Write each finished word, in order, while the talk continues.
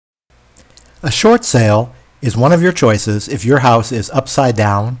A short sale is one of your choices if your house is upside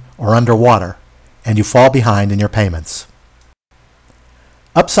down or underwater and you fall behind in your payments.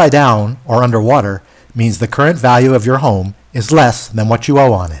 Upside down or underwater means the current value of your home is less than what you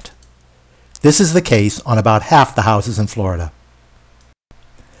owe on it. This is the case on about half the houses in Florida.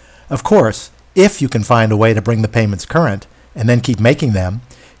 Of course, if you can find a way to bring the payments current and then keep making them,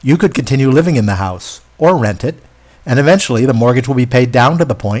 you could continue living in the house or rent it, and eventually the mortgage will be paid down to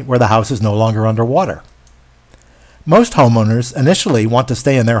the point where the house is no longer underwater. Most homeowners initially want to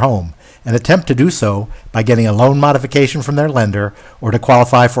stay in their home and attempt to do so by getting a loan modification from their lender or to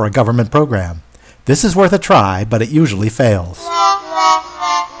qualify for a government program. This is worth a try, but it usually fails.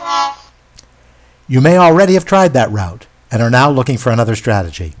 You may already have tried that route and are now looking for another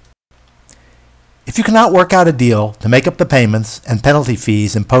strategy. If you cannot work out a deal to make up the payments and penalty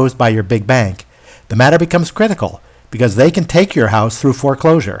fees imposed by your big bank, the matter becomes critical because they can take your house through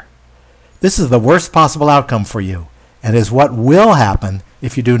foreclosure. This is the worst possible outcome for you and is what will happen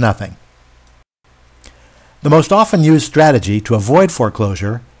if you do nothing. The most often used strategy to avoid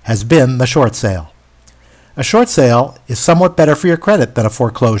foreclosure has been the short sale. A short sale is somewhat better for your credit than a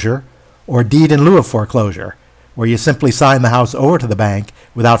foreclosure or deed in lieu of foreclosure, where you simply sign the house over to the bank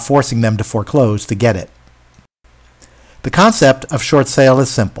without forcing them to foreclose to get it. The concept of short sale is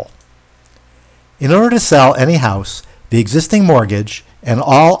simple. In order to sell any house, the existing mortgage and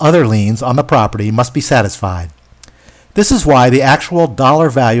all other liens on the property must be satisfied. This is why the actual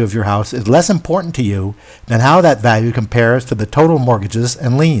dollar value of your house is less important to you than how that value compares to the total mortgages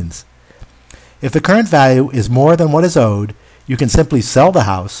and liens. If the current value is more than what is owed, you can simply sell the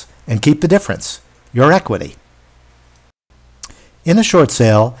house and keep the difference, your equity. In a short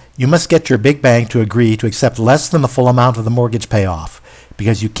sale, you must get your big bank to agree to accept less than the full amount of the mortgage payoff,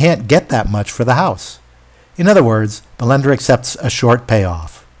 because you can't get that much for the house. In other words, the lender accepts a short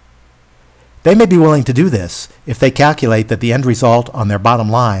payoff. They may be willing to do this if they calculate that the end result on their bottom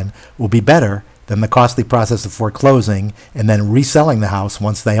line will be better than the costly process of foreclosing and then reselling the house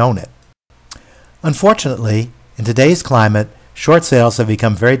once they own it. Unfortunately, in today's climate, short sales have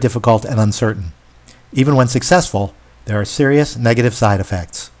become very difficult and uncertain. Even when successful, there are serious negative side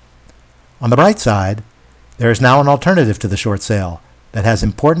effects. On the bright side, there is now an alternative to the short sale that has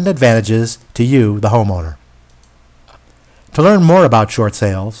important advantages to you, the homeowner. To learn more about short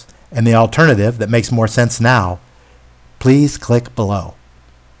sales and the alternative that makes more sense now, please click below.